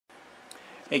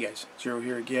Hey guys, Zero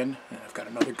here again, and I've got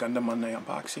another Gundam Monday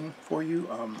unboxing for you.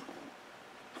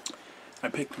 I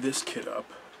picked this kit up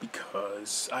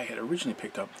because I had originally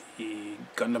picked up the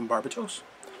Gundam Barbatos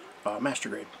Master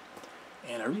Grade,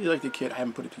 and I really like the kit. I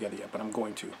haven't put it together yet, but I'm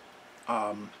going to.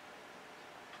 But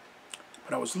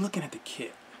I was looking at the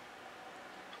kit,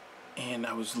 and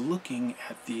I was looking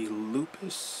at the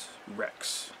Lupis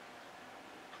Rex,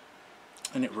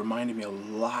 and it reminded me a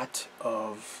lot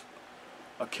of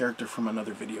a character from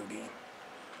another video game.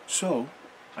 So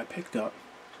I picked up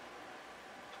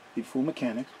the Full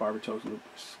Mechanics Barbatos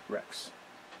Lupis Rex.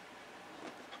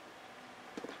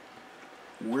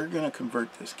 We're gonna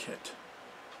convert this kit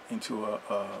into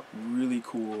a really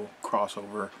cool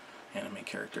crossover anime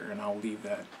character, and I'll leave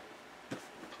that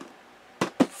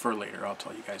for later. I'll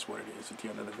tell you guys what it is at the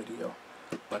end of the video.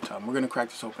 But we're gonna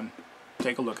crack this open,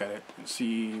 take a look at it, and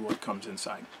see what comes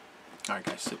inside. Alright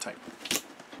guys, sit tight.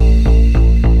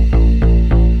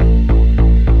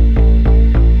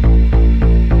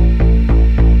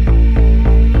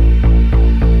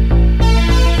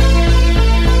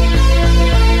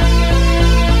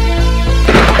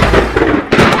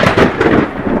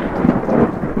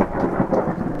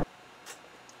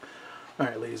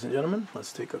 Alright, ladies and gentlemen,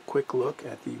 let's take a quick look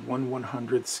at the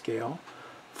 1/100th scale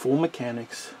Full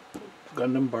Mechanics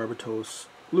Gundam Barbatos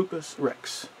Lupis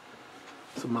Rex.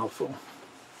 It's a mouthful.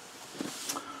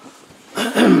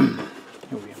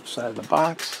 Here we have the side of the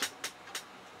box.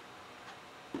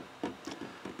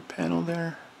 Panel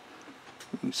there.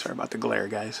 Sorry about the glare,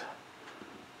 guys.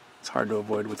 It's hard to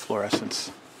avoid with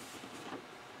fluorescence.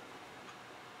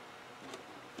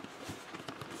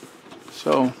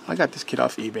 So I got this kit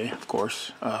off eBay, of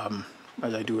course,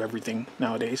 as I do everything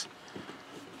nowadays.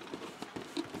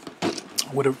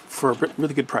 For a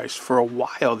really good price. For a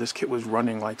while, this kit was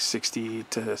running like $60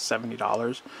 to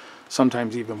 $70,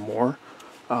 sometimes even more.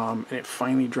 And it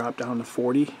finally dropped down to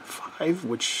 $45,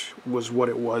 which was what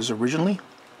it was originally.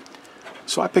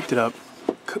 So I picked it up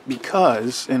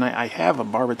because, and I have a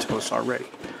Barbatos already.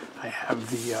 I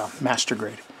have the Master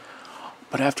Grade.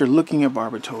 But after looking at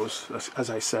Barbatos, as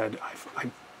I said,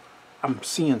 I'm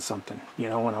seeing something, you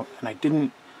know, and I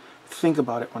didn't think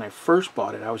about it when I first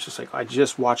bought it. I was just like, I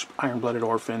just watched Iron-Blooded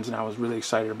Orphans, and I was really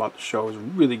excited about the show. It was a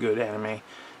really good anime.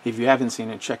 If you haven't seen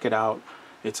it, check it out.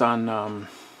 It's on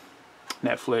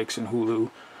Netflix and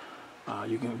Hulu.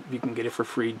 You can get it for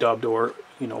free, dubbed or,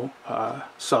 you know,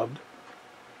 subbed.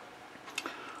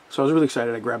 So I was really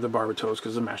excited. I grabbed the Barbatos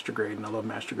because it's a Master Grade, and I love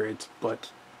Master Grades.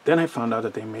 But then I found out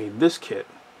that they made this kit,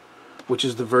 which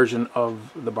is the version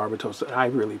of the Barbatos that I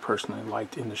really personally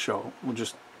liked in the show.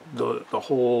 Just the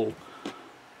whole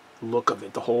look of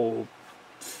it, the whole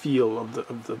feel of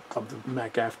the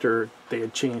mech after they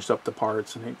had changed up the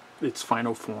parts and its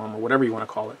final form, or whatever you want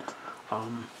to call it.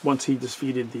 Once he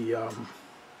defeated the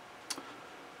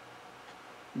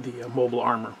mobile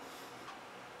armor,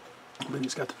 then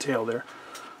he's got the tail there.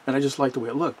 And I just liked the way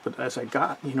it looked. But as I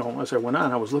went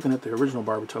on, I was looking at the original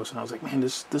Barbatos, and I was like, man,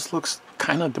 this looks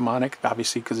kind of demonic,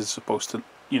 obviously, because it's supposed to,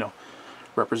 you know,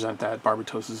 represent that.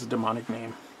 Barbatos is a demonic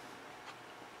name.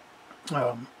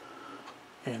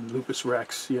 And Lupis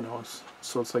Rex, you know,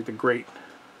 so it's like the great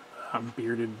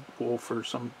bearded wolf or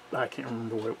some, I can't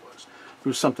remember what it was. It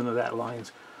was something of that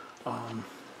lines.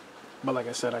 But like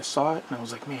I said, I saw it, and I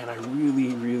was like, man, I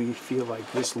really, really feel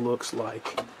like this looks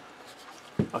like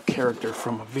a character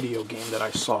from a video game that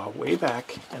I saw way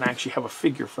back, and I actually have a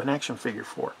figure, an action figure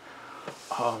for.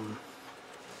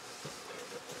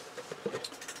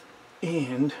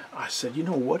 And I said, you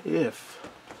know, what if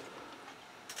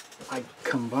I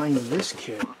combine this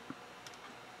kit?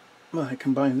 Well, I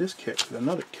combine this kit with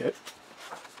another kit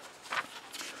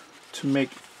to make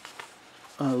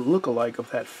a look-alike of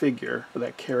that figure, or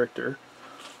that character.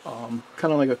 Kind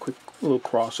of like a quick little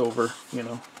crossover, you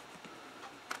know.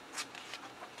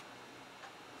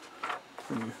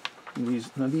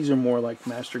 These are more like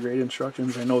Master Grade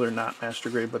instructions. I know they're not Master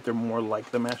Grade, but they're more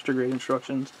like the Master Grade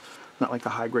instructions. Not like the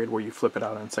High Grade where you flip it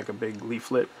out and it's like a big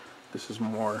leaflet. This is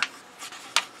more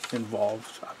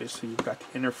involved. Obviously, you've got the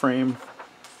inner frame.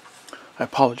 I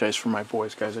apologize for my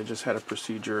voice, guys. I just had a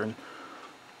procedure and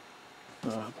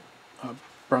a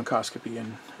bronchoscopy,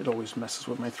 and it always messes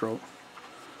with my throat.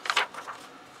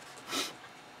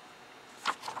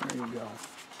 There you go.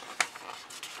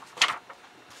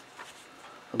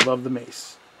 I love the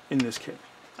mace in this kit.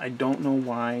 I don't know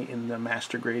why in the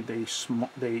Master Grade they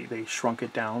shrunk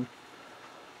it down.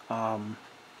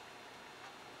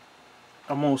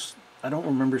 Almost, I don't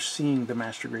remember seeing the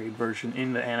Master Grade version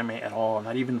in the anime at all,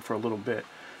 not even for a little bit.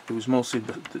 It was mostly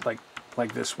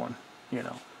like this one, you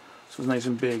know. So it's nice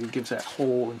and big. It gives that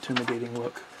whole intimidating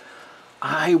look.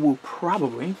 I will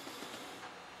probably,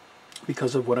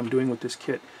 because of what I'm doing with this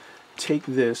kit, take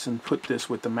this and put this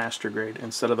with the master grade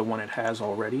instead of the one it has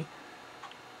already.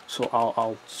 So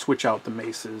I'll switch out the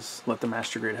maces, let the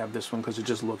master grade have this one because it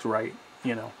just looks right,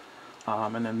 you know.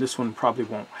 And then this one probably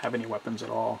won't have any weapons at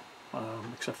all,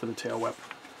 except for the tail whip.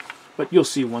 But you'll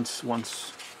see once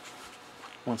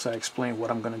I explain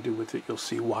what I'm going to do with it, you'll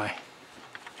see why.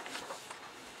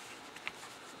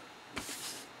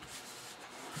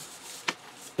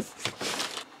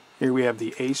 Here we have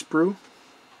the A sprue,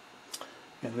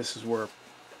 and this is where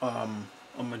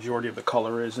a majority of the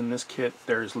color is in this kit.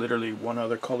 There's literally one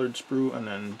other colored sprue and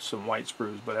then some white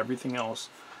sprues, but everything else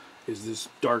is this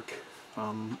dark,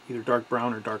 either dark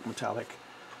brown or dark metallic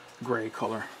gray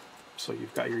color. So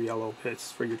you've got your yellow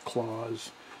bits for your claws,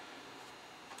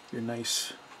 your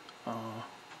nice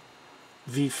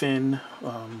V-fin,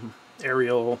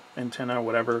 aerial antenna,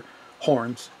 whatever,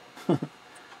 horns, your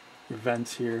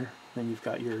vents here. Then you've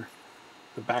got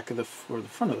the back of the or the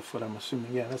front of the foot. I'm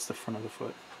assuming, yeah, that's the front of the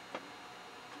foot.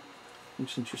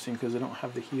 It's interesting because they don't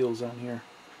have the heels on here.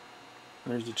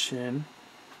 There's the chin.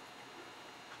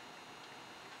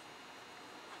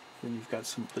 Then you've got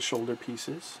some of the shoulder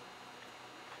pieces.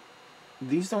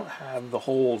 These don't have the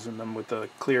holes in them with the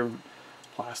clear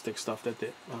plastic stuff that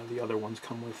the other ones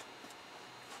come with.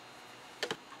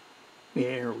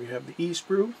 Here we have the E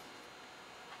sprue.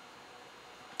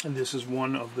 And this is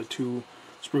one of the two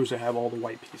sprues that have all the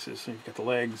white pieces. So you've got the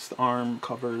legs, the arm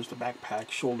covers, the backpack,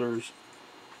 shoulders,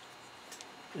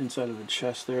 inside of the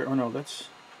chest there. Oh no, that's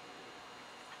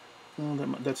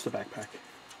the backpack.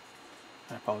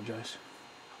 I apologize.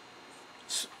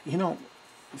 It's, you know,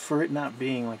 for it not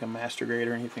being like a master grade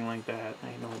or anything like that,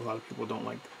 I know a lot of people don't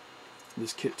like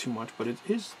this kit too much, but it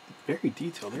is very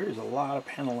detailed. There is a lot of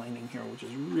panel lining here, which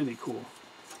is really cool.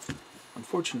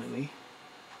 Unfortunately,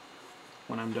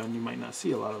 when I'm done, you might not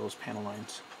see a lot of those panel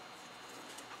lines.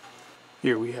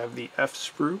 Here we have the F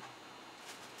sprue.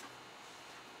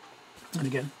 And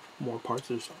again, more parts.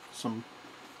 There's some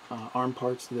arm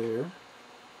parts there,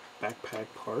 backpack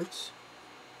parts,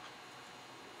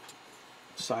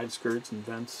 side skirts and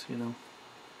vents, you know.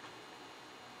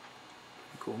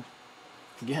 Cool.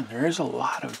 Again, there is a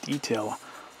lot of detail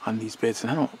on these bits,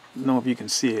 and I don't know if you can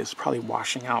see it. It's probably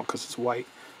washing out because it's white.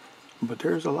 But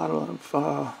there's a lot of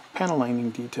panel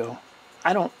lining detail.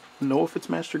 I don't know if it's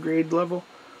master grade level,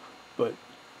 but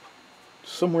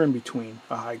somewhere in between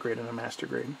a high grade and a master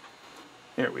grade.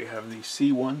 Here we have the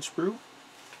C1 sprue,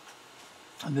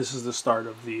 and this is the start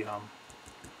of the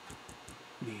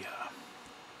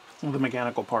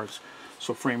mechanical parts,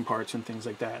 so frame parts and things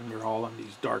like that, and they're all on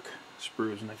these dark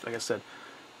sprues. And like I said,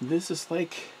 this is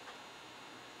like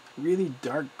really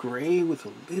dark gray with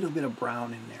a little bit of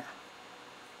brown in there.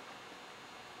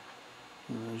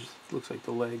 And looks like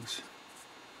the legs,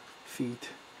 feet,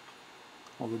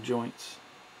 all the joints.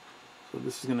 So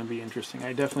this is going to be interesting.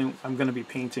 I'm going to be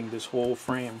painting this whole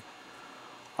frame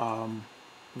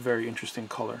very interesting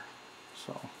color.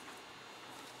 So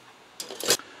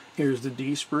here's the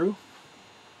D sprue.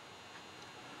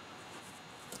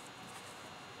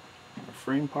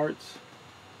 Frame parts.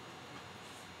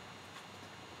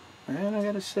 And I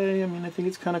gotta say, I mean, I think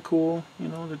it's kind of cool, you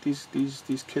know, that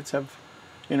these kits have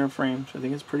inner frames. I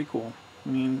think it's pretty cool. I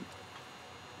mean,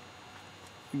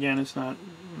 again, it's not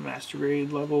master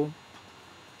grade level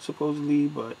supposedly,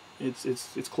 but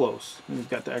it's close. And you've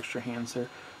got the extra hands there.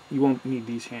 You won't need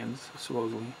these hands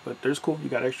supposedly, but there's cool. You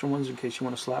got extra ones in case you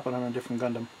want to slap it on a different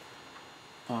Gundam,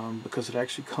 because it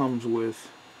actually comes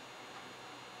with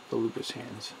the Lupis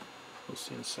hands. We'll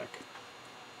see in a sec.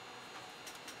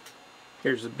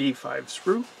 Here's the B5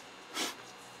 sprue.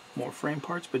 More frame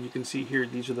parts, but you can see here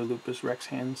these are the Lupis Rex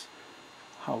hands,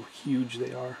 how huge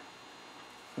they are.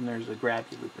 And there's the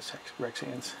grabby Lupis Rex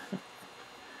hands.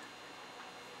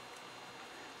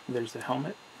 There's the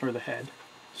helmet, or the head.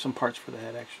 Some parts for the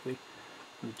head actually.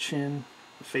 The chin,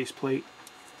 the faceplate,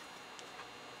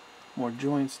 more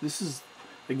joints. This is,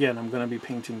 again, I'm going to be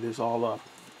painting this all up.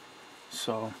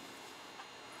 So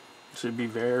this should be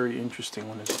very interesting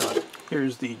when it's done.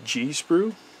 Here's the G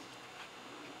sprue.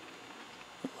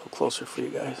 A little closer for you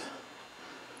guys.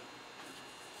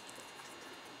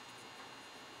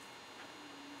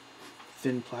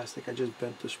 Thin plastic. I just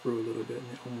bent the sprue a little bit and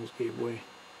it almost gave way.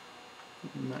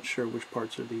 I'm not sure which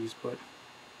parts are these, but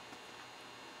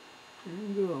there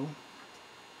you go.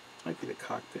 Might be the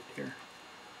cockpit here.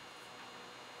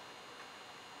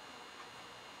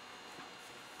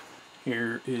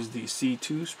 Here is the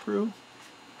C2 sprue.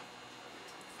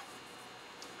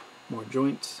 More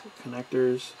joints,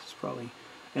 connectors. It's probably,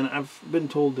 and I've been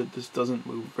told that this doesn't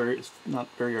move very. It's not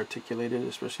very articulated,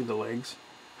 especially the legs.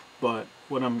 but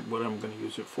what I'm going to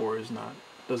use it for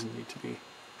doesn't need to be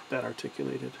that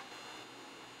articulated.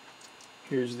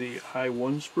 Here's the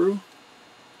I1 sprue,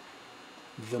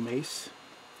 the mace.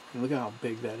 And look at how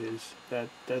big that is.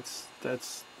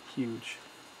 That's huge.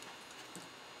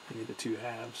 Maybe the two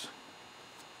halves.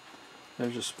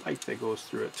 There's a spike that goes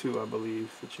through it too, I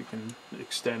believe, that you can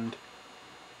extend.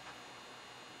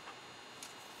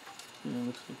 Yeah,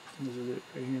 looks like this is it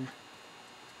right here.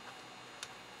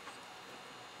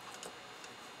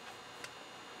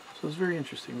 So it's very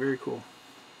interesting, very cool.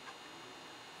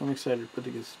 I'm excited to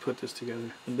put this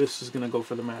together. And this is going to go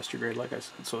for the master grade, like I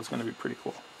said, so it's going to be pretty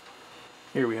cool.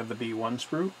 Here we have the B1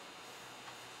 sprue.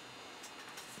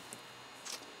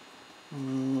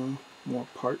 More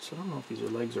parts. I don't know if these are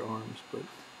legs or arms, but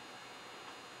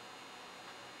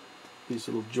these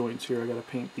little joints here, I got to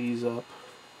paint these up.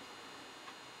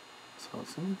 So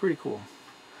it's going to be pretty cool.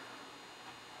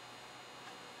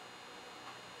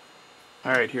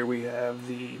 Alright, here we have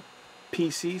the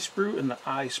PC sprue and the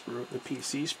I sprue. The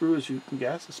PC sprue, as you can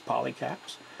guess, is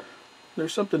polycaps.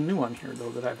 There's something new on here, though,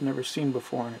 that I've never seen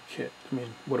before in a kit. I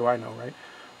mean, what do I know, right?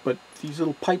 But these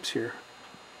little pipes here,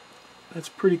 that's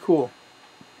pretty cool.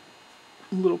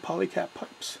 Little polycap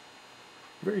pipes.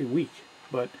 Very weak,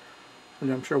 but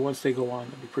I'm sure once they go on,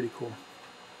 they'll be pretty cool.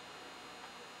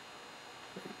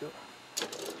 There you go.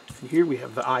 And here we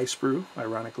have the I sprue,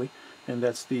 ironically, and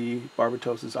that's the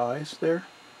Barbatos' eyes there.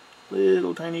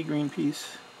 Little tiny green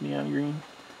piece, neon green.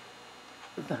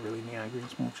 It's not really neon green,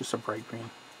 it's more just a bright green.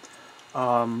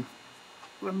 I mean,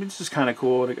 this is kind of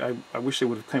cool. I wish they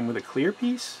would have come with a clear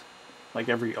piece, like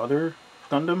every other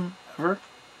Gundam ever.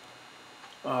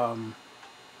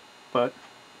 But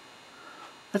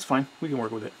that's fine. We can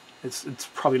work with it. It's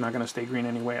probably not going to stay green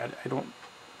anyway.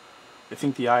 I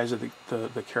think the eyes of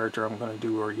the character I'm going to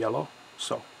do are yellow,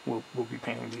 so we'll be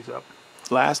painting these up.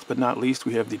 Last but not least,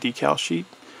 we have the decal sheet,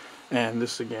 and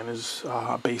this again is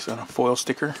based on a foil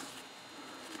sticker.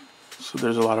 So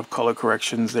there's a lot of color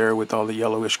corrections there with all the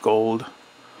yellowish gold.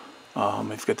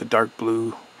 You've got the dark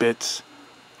blue bits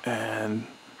and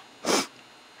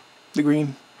the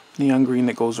green, neon green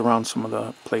that goes around some of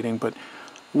the plating, but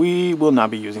we will not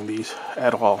be using these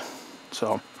at all.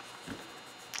 So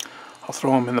I'll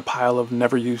throw them in the pile of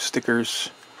never used stickers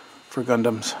for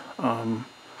Gundams.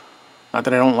 Not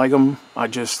that I don't like them, I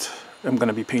just am going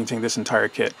to be painting this entire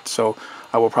kit. So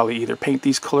I will probably either paint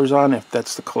these colors on if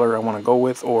that's the color I want to go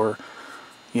with, or,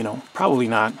 you know, probably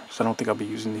not, because I don't think I'll be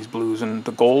using these blues. And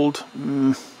the gold,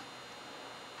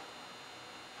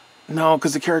 no,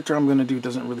 because the character I'm going to do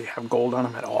doesn't really have gold on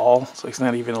him at all, so it's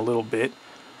not even a little bit.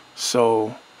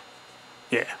 So,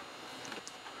 yeah.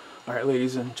 Alright,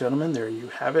 ladies and gentlemen, there you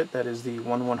have it. That is the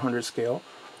 1/100 scale.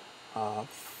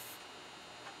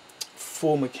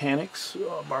 Full mechanics,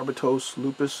 Barbatos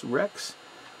Lupis Rex.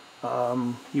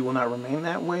 He will not remain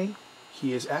that way.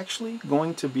 He is actually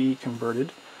going to be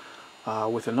converted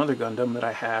with another Gundam that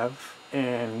I have,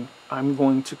 and I'm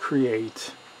going to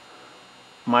create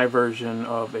my version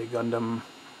of a Gundam,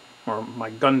 or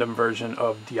my Gundam version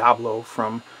of Diablo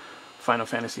from Final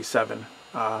Fantasy VII.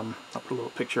 I'll put a little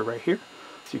picture right here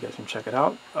so you guys can check it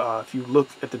out. If you look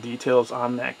at the details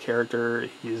on that character,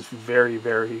 he is very,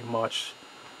 very much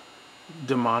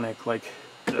demonic. Like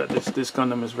this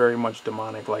Gundam is very much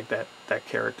demonic, like that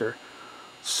character.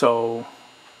 So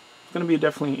it's going to be a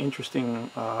definitely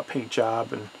interesting paint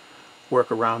job and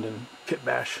work around and kit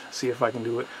bash, see if I can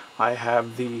do it. I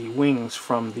have the wings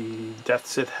from the Death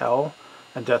Sith Hell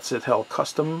and Death Sith Hell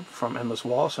custom from Endless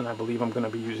Waltz, and I believe I'm going to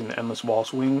be using the Endless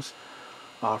Waltz wings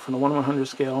from the 1/100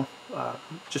 scale,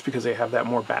 just because they have that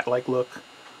more bat-like look.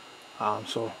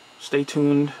 So stay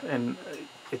tuned, and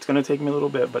it's going to take me a little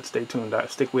bit, but stay tuned.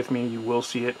 Stick with me. You will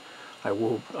see it. I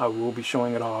will be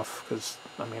showing it off, because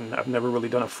I mean, I've never really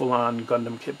done a full-on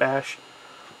Gundam kit bash,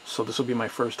 so this will be my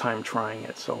first time trying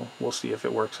it. So we'll see if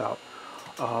it works out.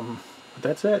 But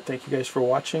that's it. Thank you guys for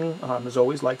watching. As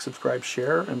always, like, subscribe,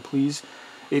 share, and please,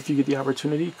 if you get the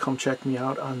opportunity, come check me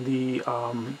out on the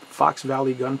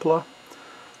Valley Gunpla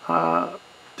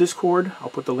Discord. I'll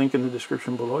put the link in the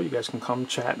description below. You guys can come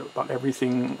chat about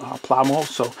everything Plamo,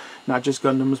 so not just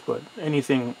Gundams, but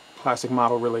anything plastic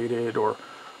model related, or,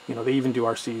 you know, they even do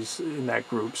RCs in that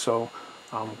group. So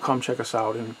come check us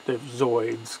out. And there's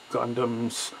Zoids,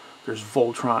 Gundams, there's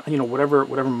Voltron, you know, whatever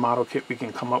model kit we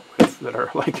can come up with that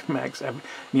are like Max,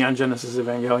 Neon Genesis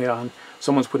Evangelion.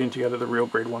 Someone's putting together the real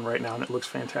grade one right now, and it looks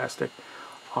fantastic.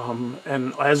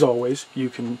 And as always, you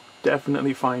can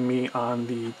definitely find me on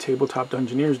the Tabletop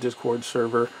Dungeoneers Discord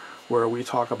server, where we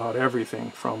talk about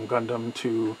everything from Gundam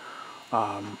to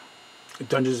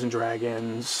Dungeons and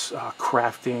Dragons,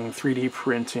 crafting, 3D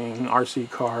printing, RC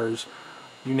cars,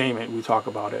 you name it, we talk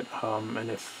about it. And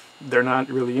if they're not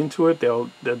really into it, they'll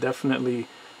definitely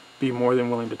be more than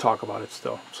willing to talk about it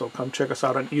still. So come check us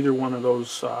out on either one of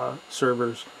those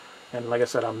servers. And like I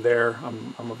said, I'm there.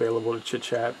 I'm available to chit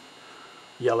chat,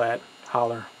 yell at,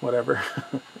 holler, whatever.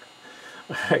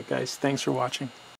 All right, guys, thanks for watching.